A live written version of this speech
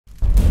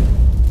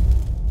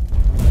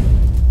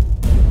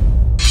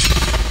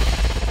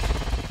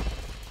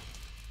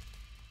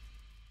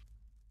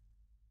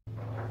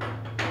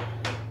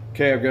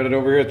Okay, I've got it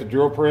over here at the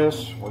drill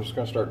press. We're just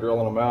going to start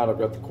drilling them out. I've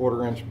got the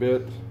 1/4"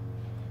 bit,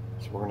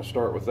 so we're going to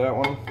start with that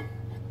one.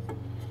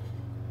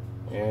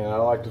 And I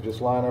like to just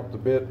line up the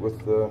bit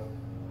with the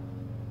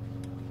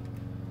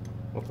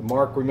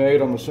mark we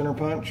made on the center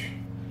punch.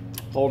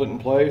 Hold it in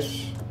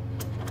place.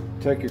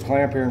 Take your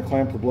clamp here and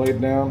clamp the blade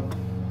down.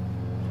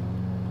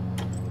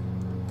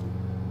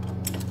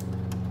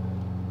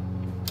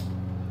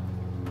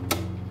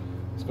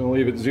 It's going to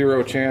leave it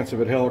zero chance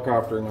of it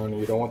helicoptering on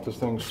you. You don't want this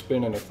thing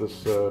spinning if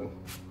this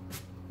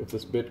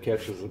bit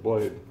catches the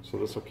blade. So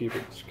this will keep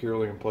it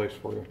securely in place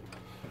for you.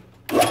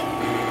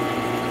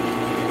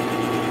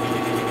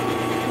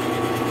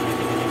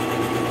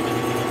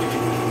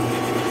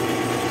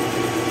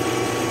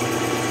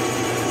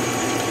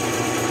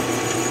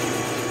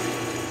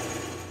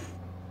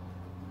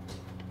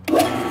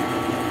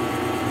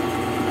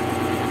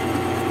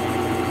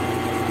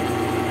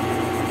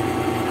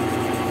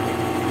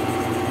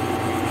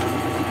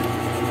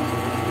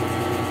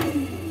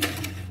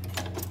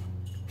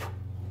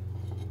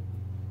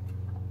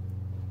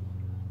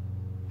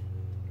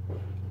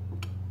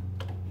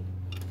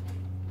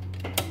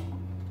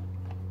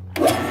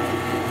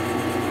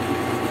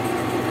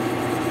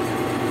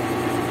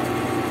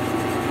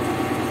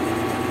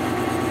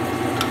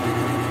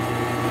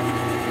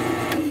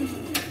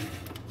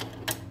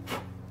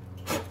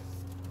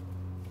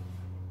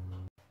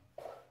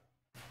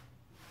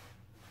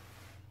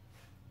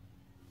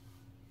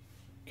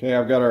 Okay,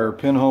 I've got our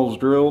pinholes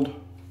drilled,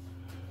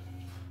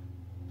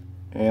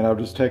 and I've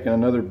just taken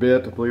another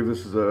bit. I believe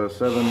this is a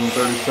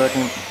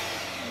 7/32,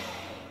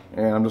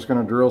 and I'm just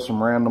going to drill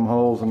some random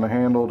holes in the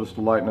handle just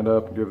to lighten it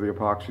up and give the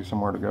epoxy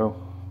somewhere to go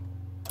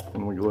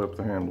when we glue up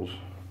the handles.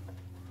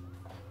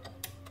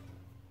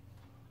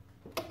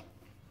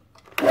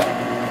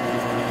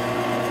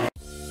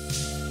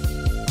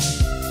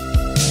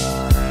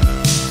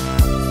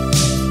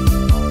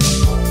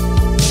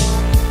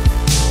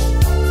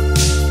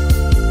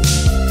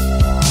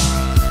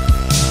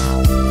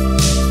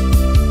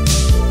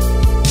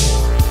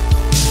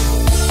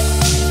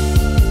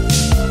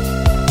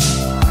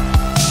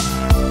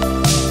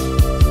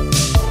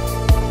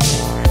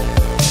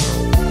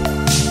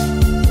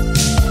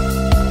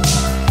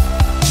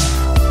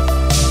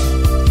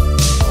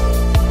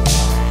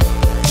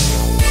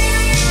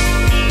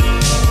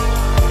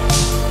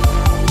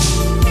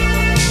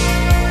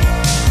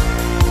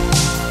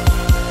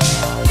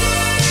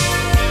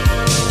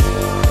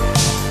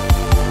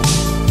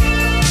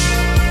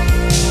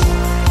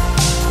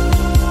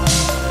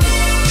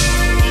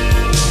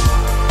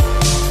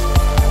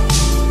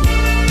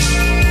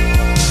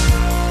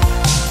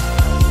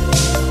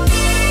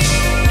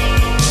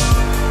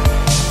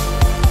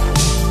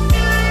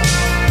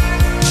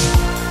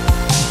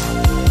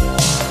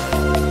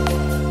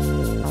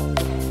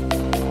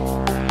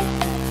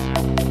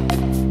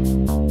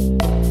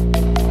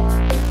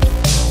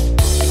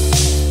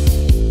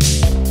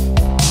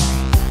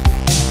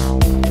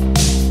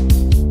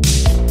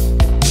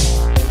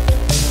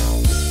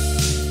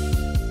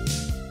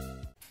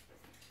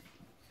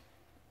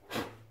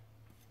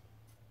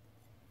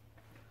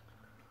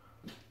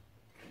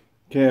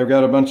 Okay, I've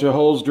got a bunch of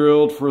holes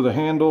drilled for the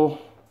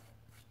handle,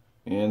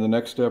 and the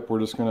next step we're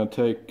just going to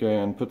take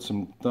and put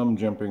some thumb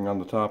jimping on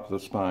the top of the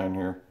spine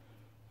here,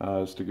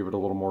 just to give it a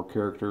little more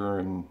character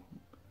and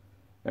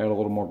add a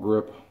little more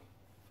grip.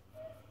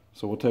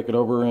 So we'll take it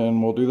over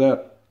and we'll do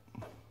that.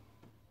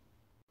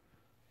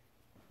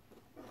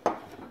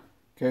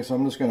 Okay, so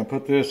I'm just going to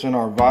put this in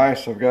our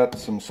vise. I've got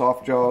some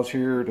soft jaws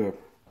here to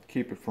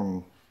keep it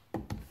from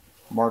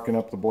marking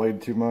up the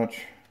blade too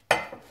much.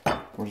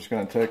 We're just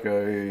going to take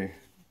a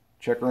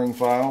checkering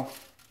file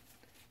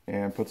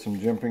and put some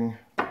jimping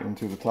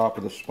into the top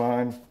of the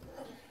spine.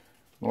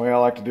 The way I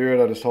like to do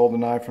it, I just hold the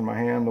knife in my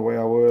hand the way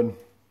I would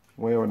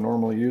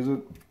normally use it,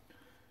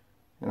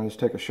 and I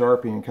just take a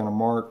Sharpie and kind of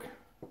mark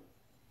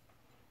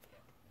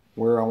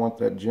where I want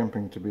that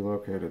jimping to be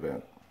located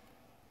at.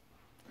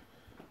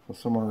 So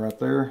somewhere right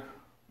there.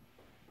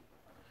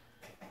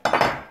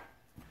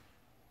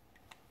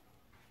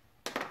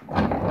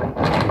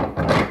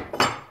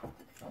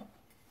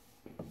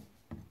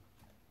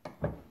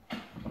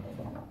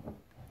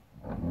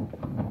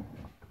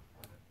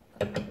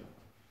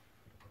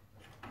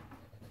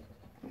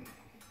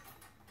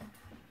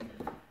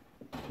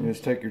 You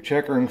just take your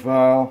checkering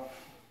file,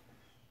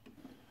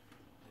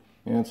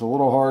 and it's a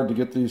little hard to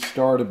get these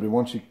started, but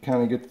once you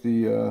kind of get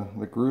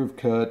the groove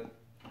cut,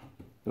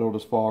 it'll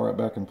just fall right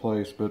back in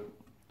place. But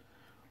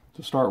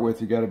to start with,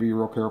 you got to be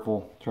real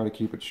careful, try to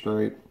keep it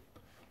straight,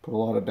 put a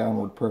lot of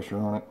downward pressure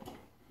on it.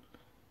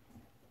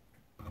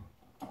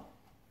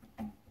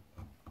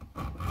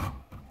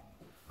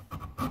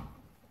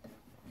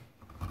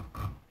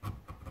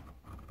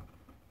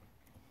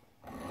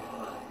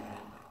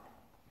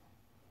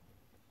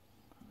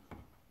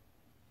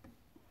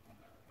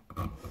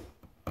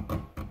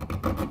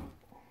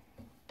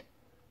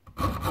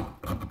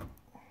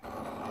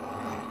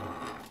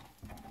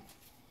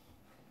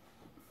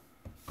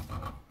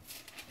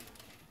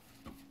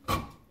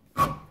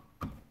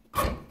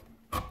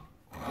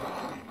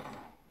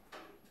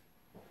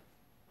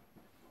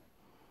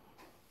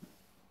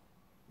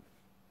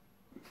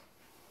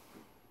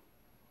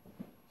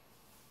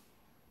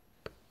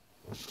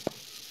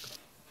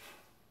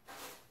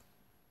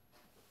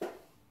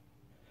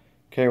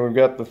 Okay, we've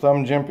got the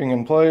thumb jimping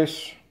in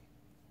place,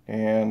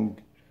 and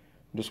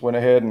just went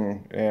ahead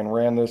and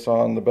ran this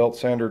on the belt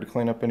sander to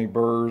clean up any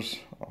burrs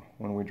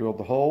when we drilled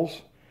the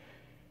holes.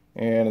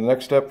 And the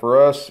next step for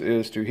us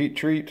is to heat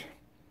treat.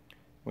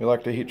 We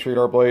like to heat treat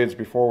our blades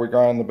before we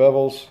grind the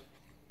bevels,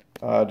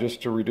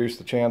 just to reduce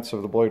the chance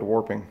of the blade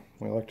warping.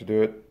 We like to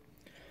do it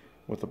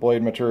with the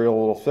blade material a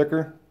little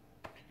thicker.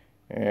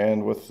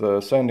 And with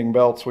the sanding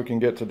belts we can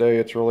get today,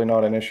 it's really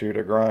not an issue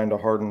to grind a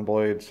hardened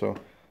blade. So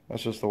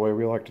that's just the way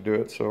we like to do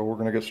it. So we're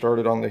going to get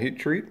started on the heat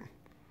treat.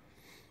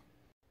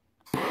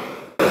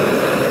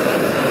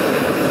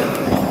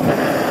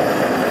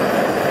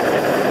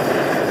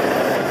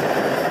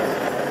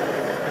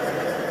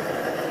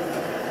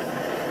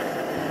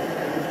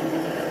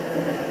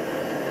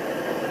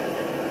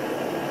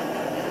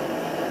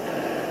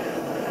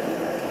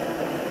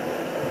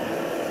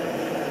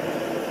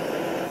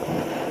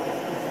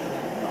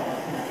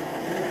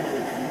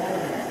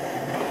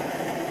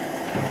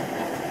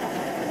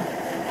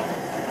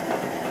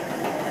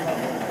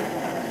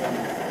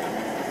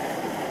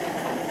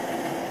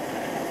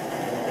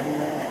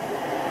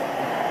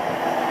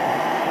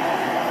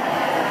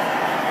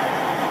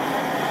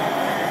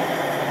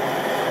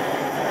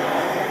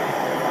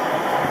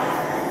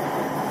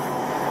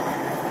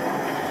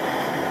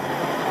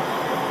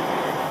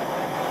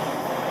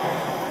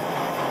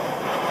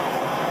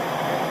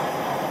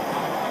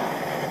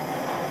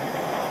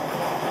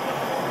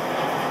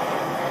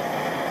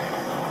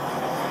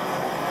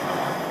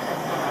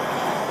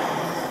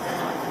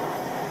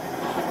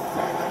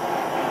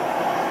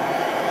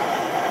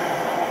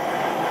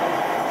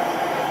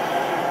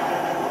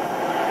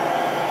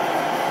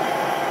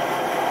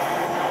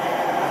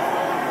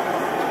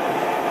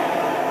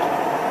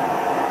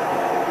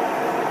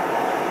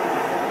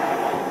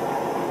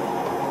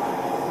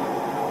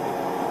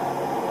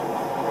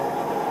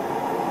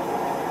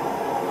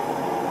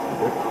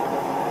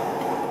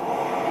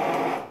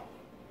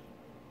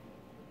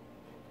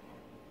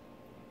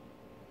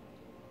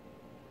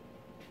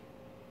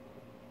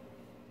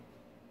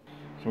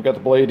 So we've got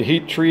the blade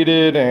heat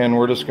treated, and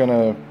we're just going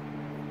to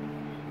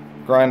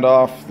grind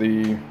off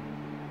the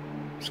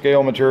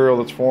scale material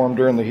that's formed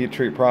during the heat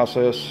treat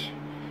process,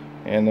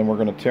 and then we're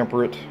going to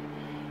temper it.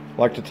 I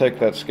like to take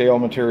that scale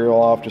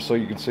material off just so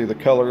you can see the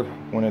color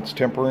when it's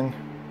tempering.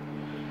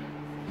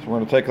 So we're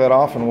going to take that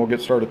off and we'll get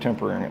started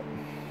tempering it.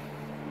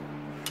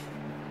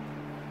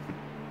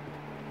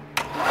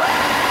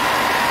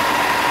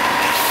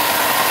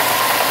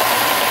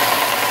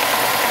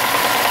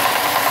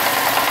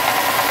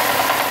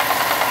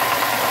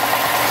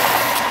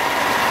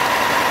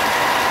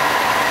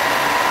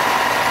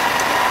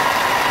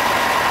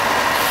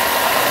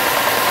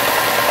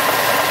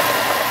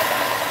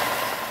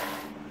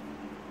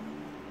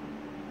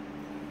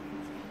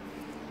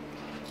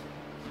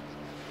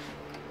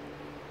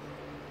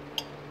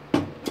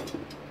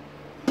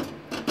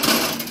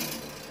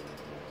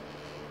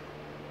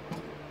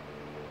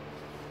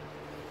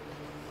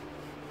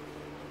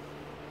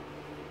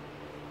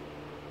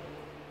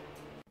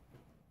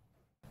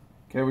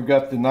 Okay, we've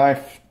got the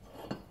knife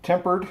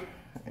tempered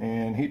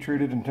and heat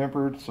treated and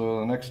tempered. So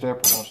the next step,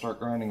 we're going to start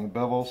grinding the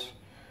bevels.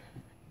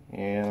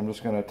 And I'm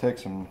just going to take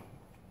some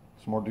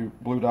more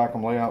blue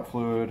Dicom layout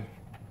fluid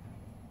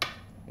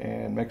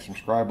and make some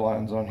scribe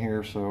lines on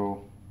here,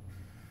 so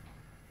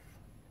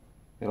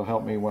it'll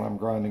help me when I'm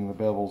grinding the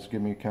bevels,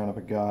 give me kind of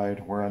a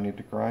guide where I need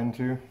to grind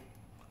to.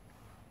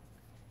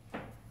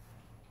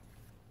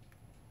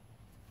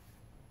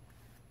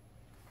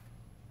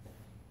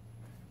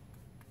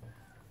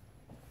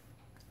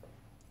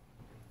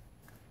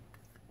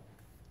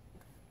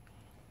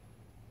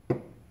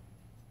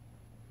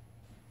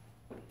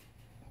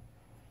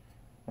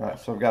 Alright,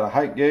 so I've got a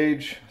height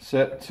gauge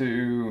set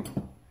to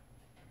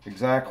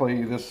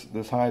exactly,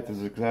 this height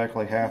is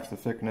exactly half the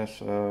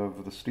thickness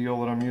of the steel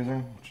that I'm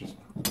using, which is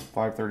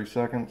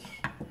 5/32.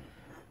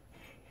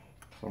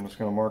 So I'm just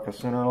going to mark a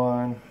center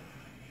line.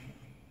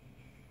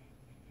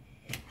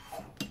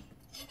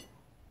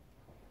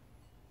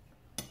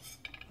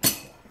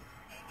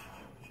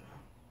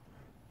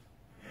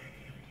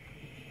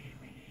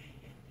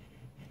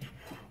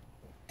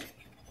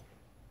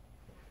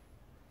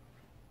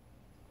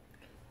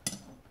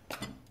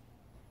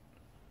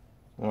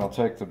 Then I'll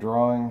take the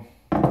drawing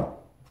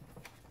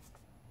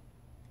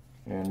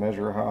and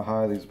measure how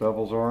high these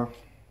bevels are,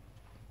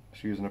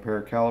 just using a pair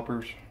of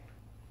calipers.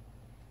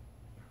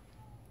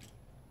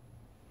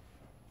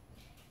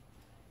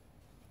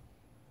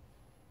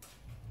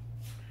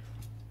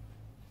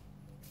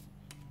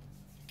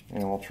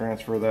 And we'll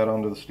transfer that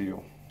onto the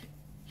steel.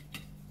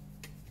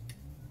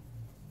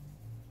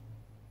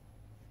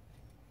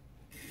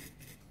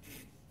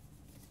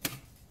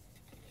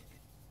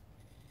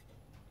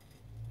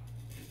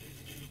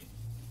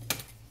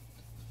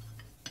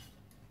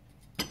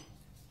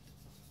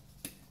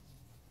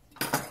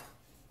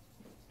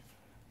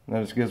 And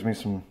that just gives me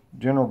some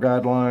general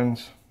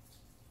guidelines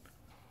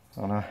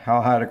on how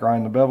high to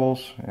grind the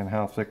bevels and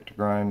how thick to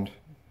grind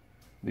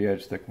the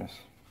edge thickness.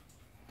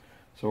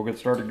 So we'll get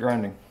started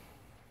grinding.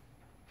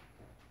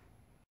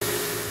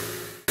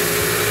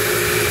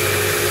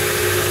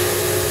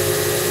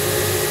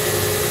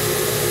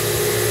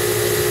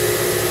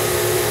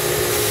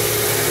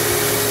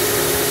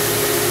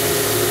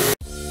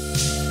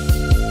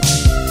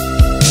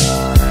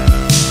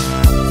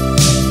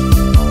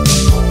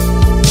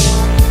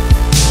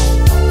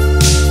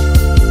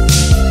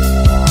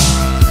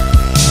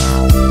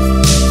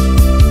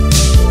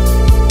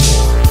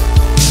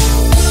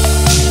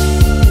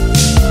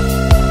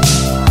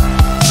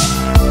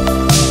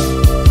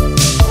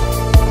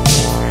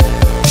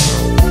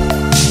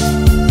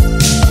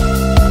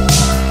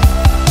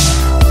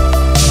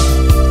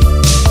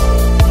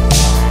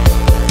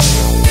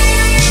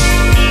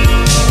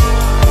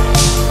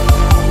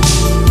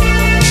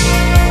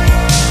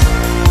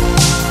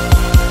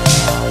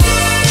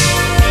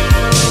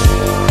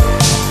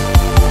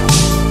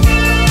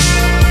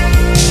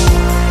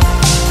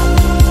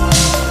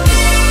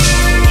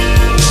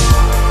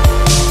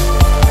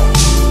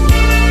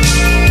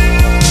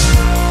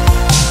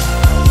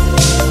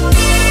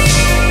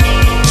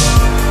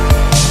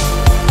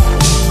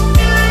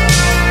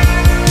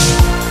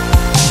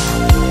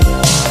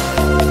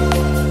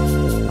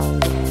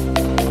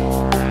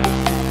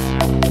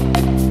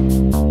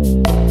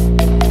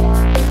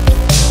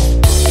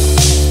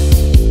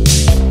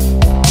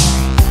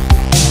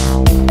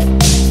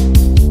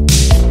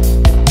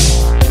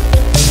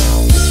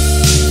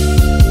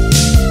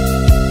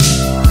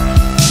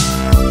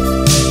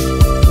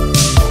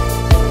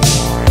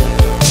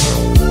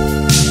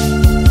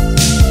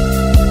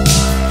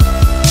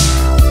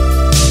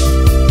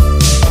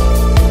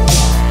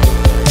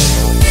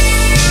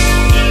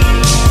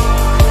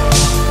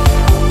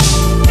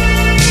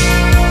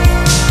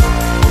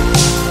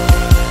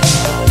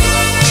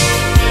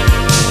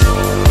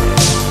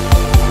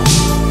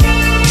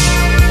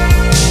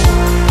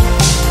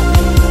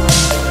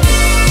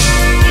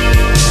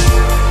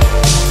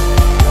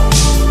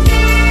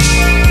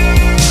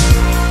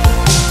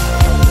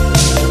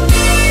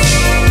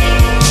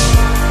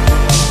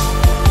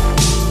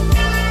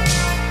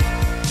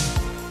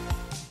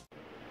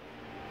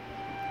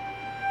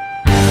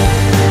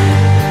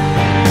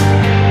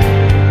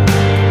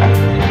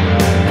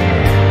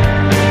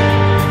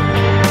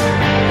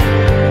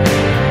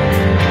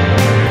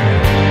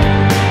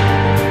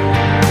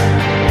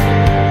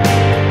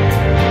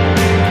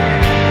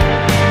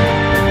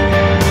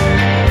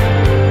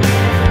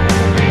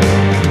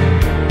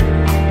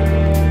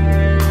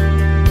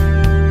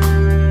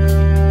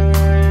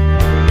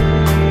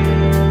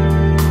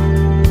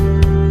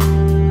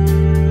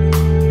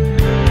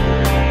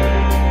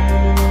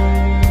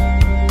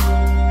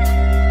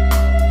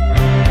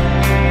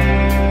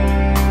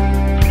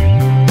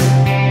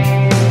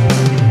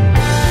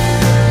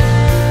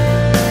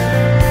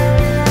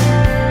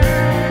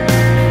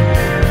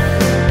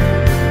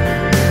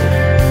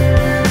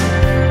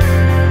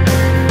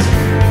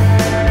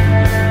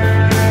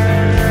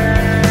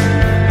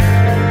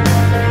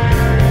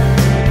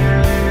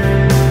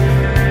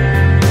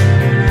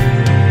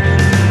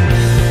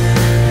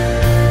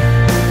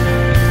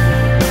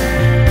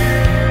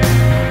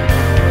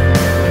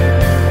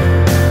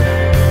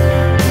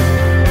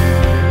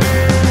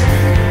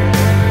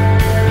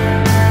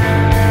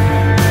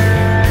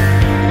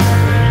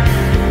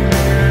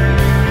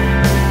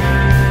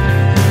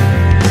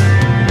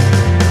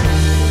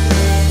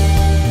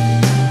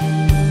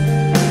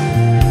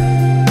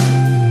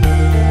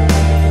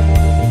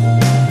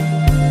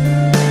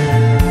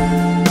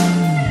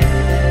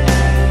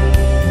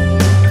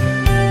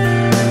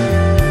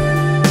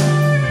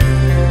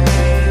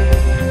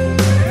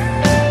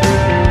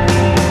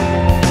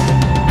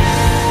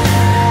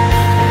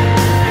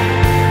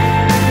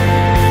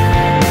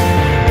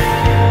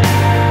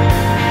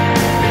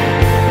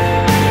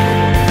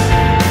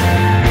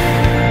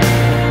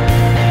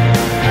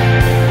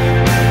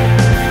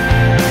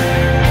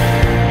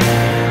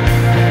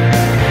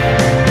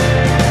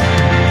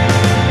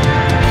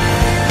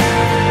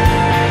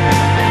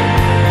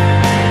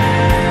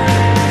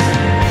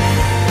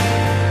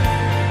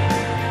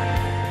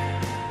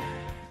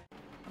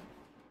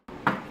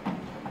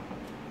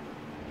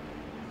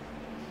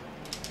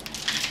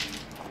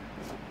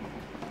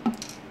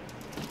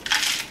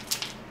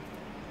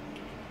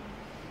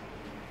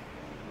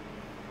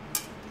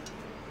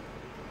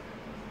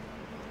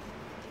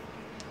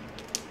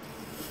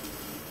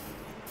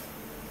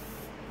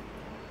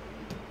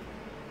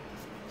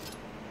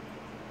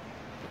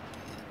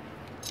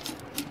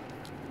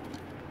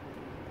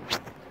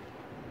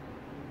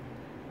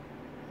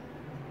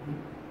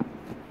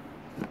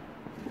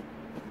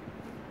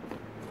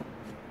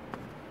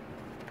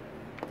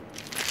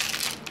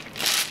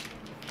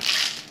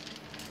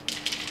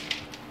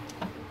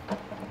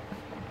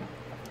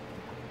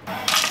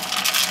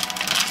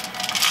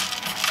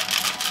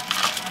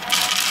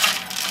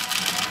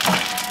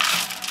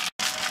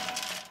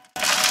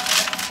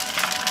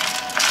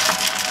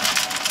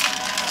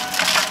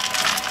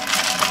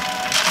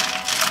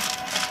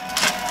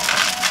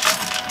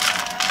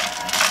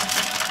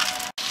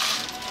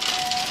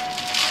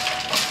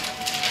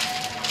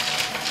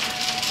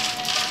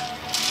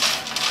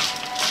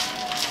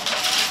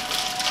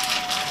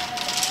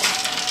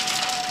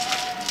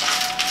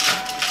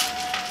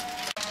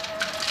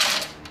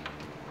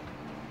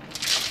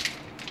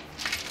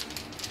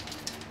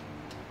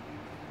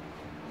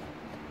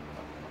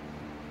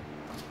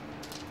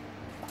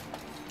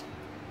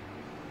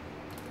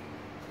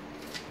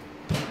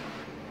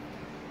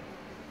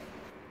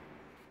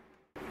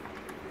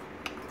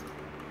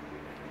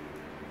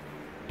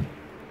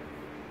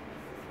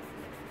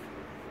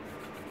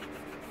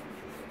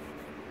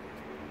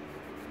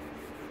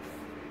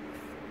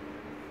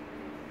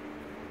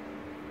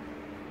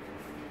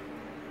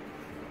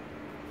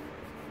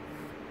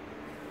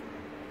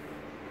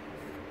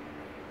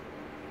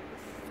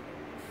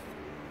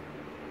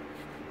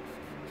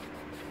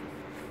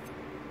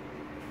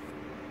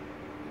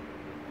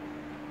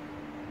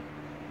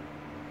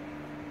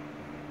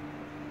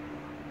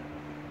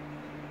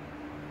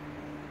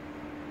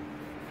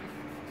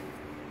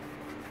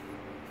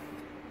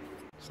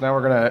 now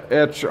we're going to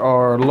etch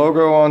our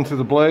logo onto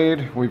the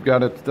blade. We've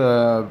got it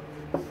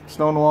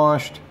stone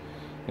washed,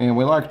 and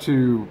we like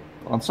to,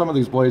 on some of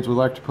these blades, we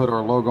like to put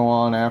our logo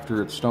on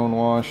after it's stone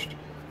washed.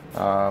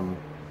 If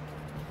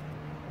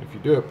you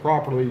do it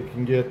properly, you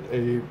can get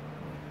a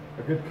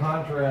good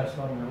contrast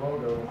on your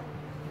logo,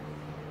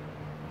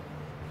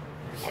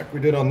 like we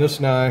did on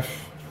this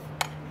knife.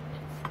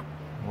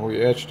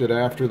 We etched it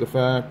after the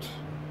fact,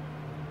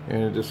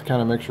 and it just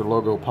kind of makes your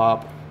logo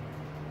pop.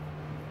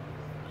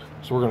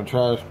 So we're going to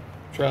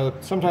try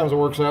that. Sometimes it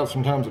works out,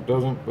 sometimes it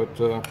doesn't, but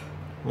we're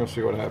going to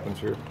see what happens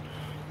here.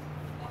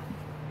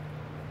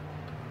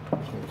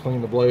 Just going to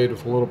clean the blade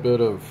with a little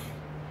bit of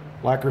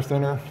lacquer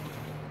thinner.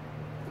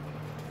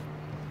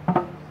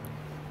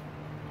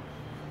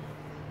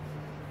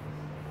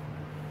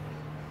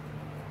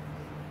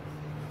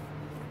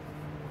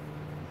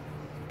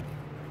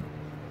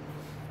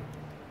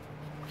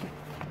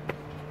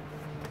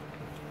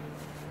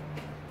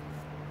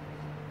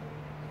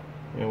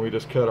 And we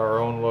just cut our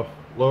own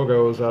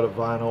logos out of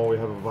vinyl. We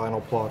have a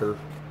vinyl plotter.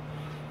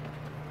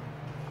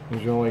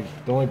 The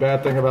only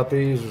bad thing about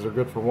these is they're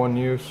good for one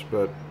use,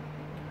 but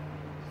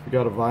if you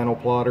got a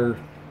vinyl plotter,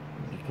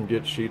 you can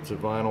get sheets of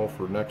vinyl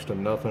for next to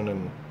nothing,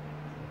 and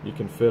you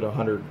can fit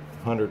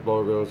 100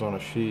 logos on a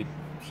sheet.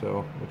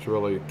 So it's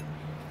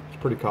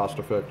pretty cost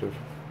effective.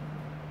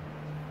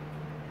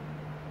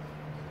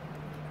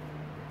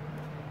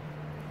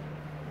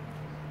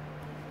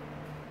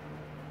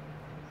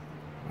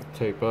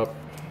 Tape up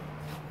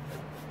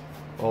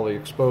all the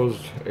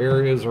exposed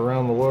areas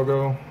around the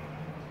logo.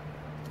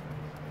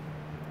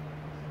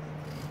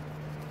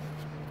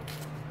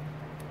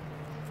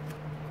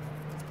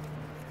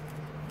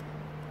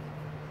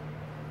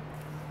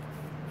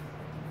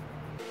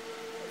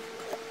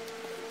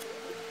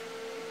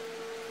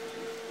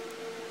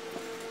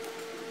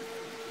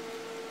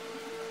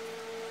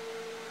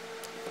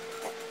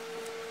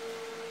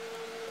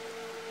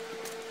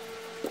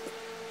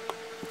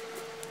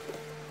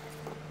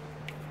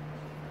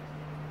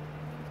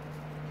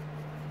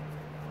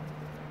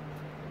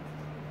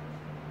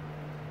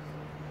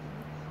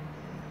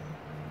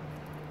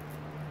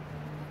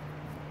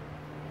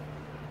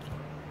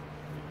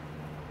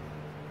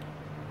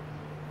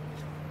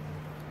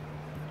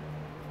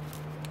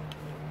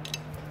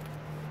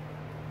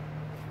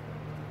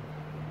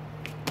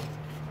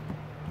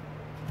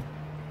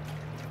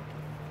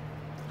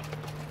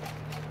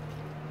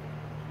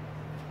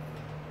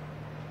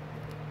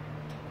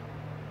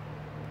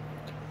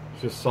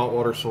 Just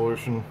saltwater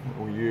solution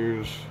we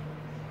use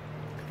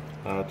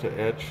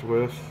to etch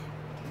with.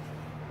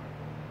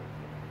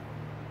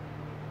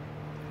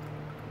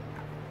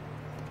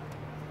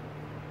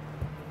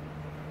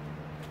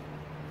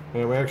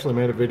 And we actually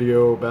made a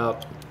video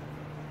about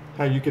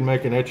how you can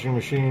make an etching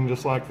machine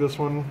just like this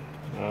one.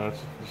 It's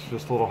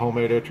just a little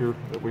homemade etcher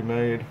that we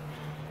made.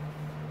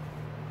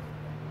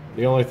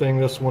 The only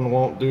thing this one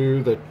won't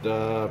do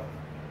that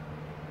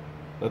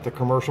the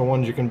commercial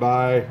ones you can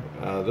buy,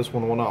 this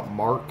one will not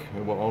mark,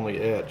 it will only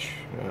etch.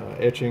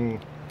 Etching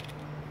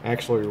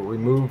actually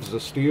removes the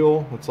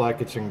steel. It's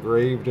like it's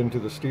engraved into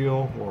the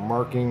steel, where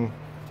marking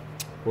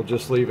will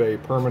just leave a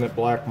permanent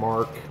black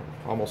mark,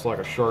 almost like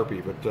a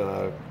Sharpie,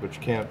 but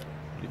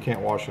you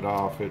can't wash it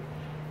off.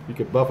 You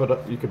could buff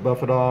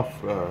it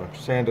off,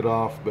 sand it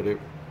off, but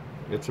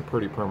it's a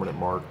pretty permanent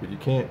mark. But you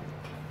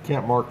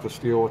can't mark the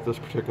steel with this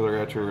particular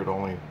etcher. It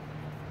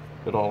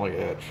only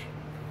etch.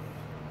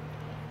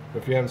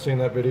 If you haven't seen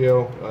that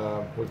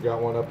video, we've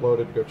got one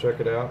uploaded. Go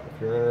check it out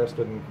if you're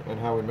interested in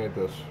how we made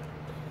this.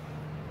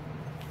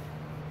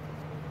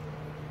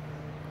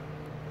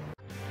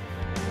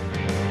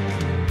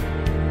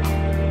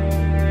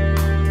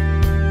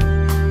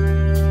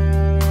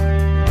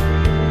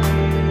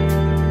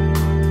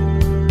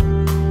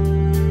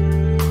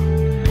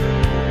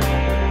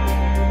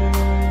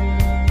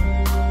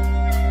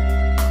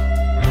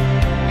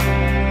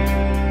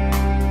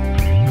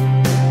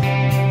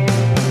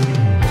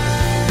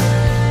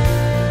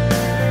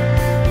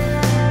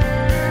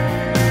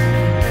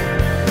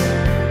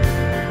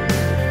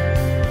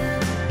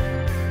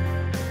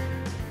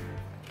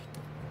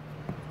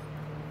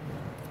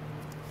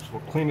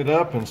 We'll clean it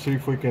up and see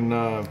if we can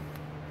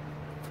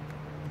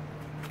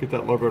get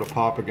that logo to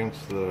pop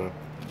against the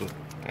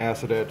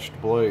acid etched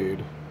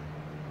blade.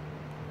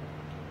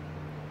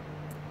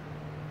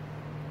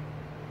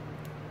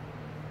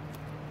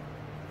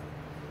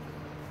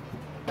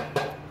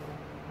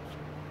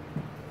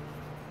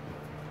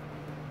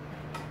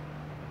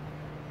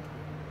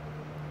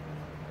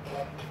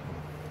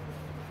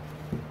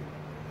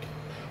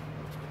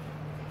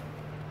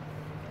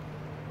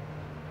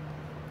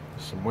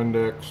 Some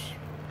Windex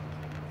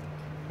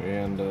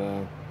and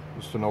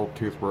just an old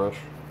toothbrush.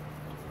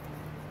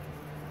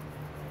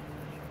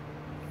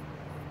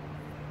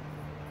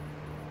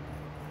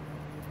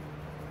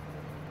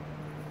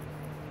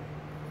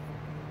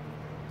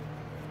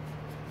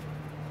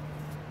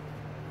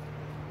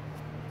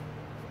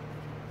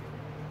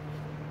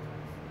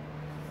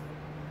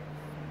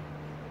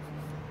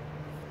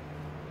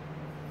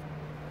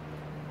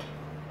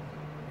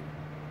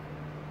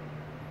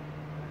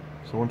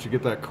 So once you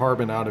get that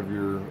carbon out of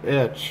your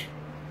etch,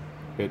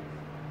 it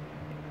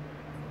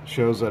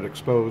shows that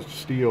exposed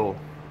steel,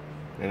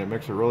 and it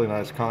makes a really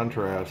nice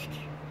contrast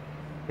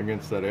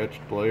against that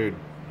etched blade.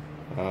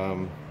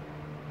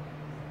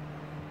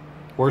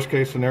 Worst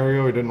case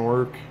scenario, it didn't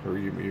work, or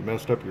you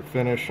messed up your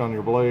finish on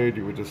your blade,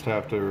 you would just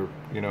have to,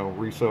 you know,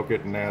 re-soak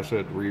it in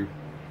acid,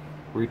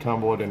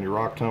 re-tumble it in your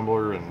rock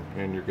tumbler,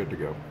 and you're good to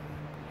go.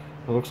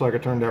 It looks like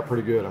it turned out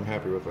pretty good. I'm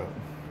happy with that.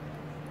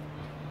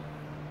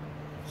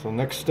 So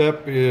next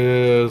step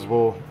is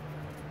we'll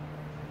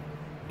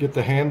get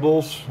the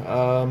handles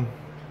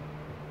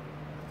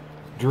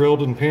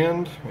drilled and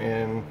pinned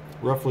and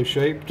roughly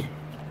shaped,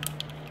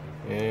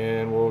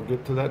 and we'll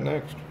get to that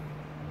next.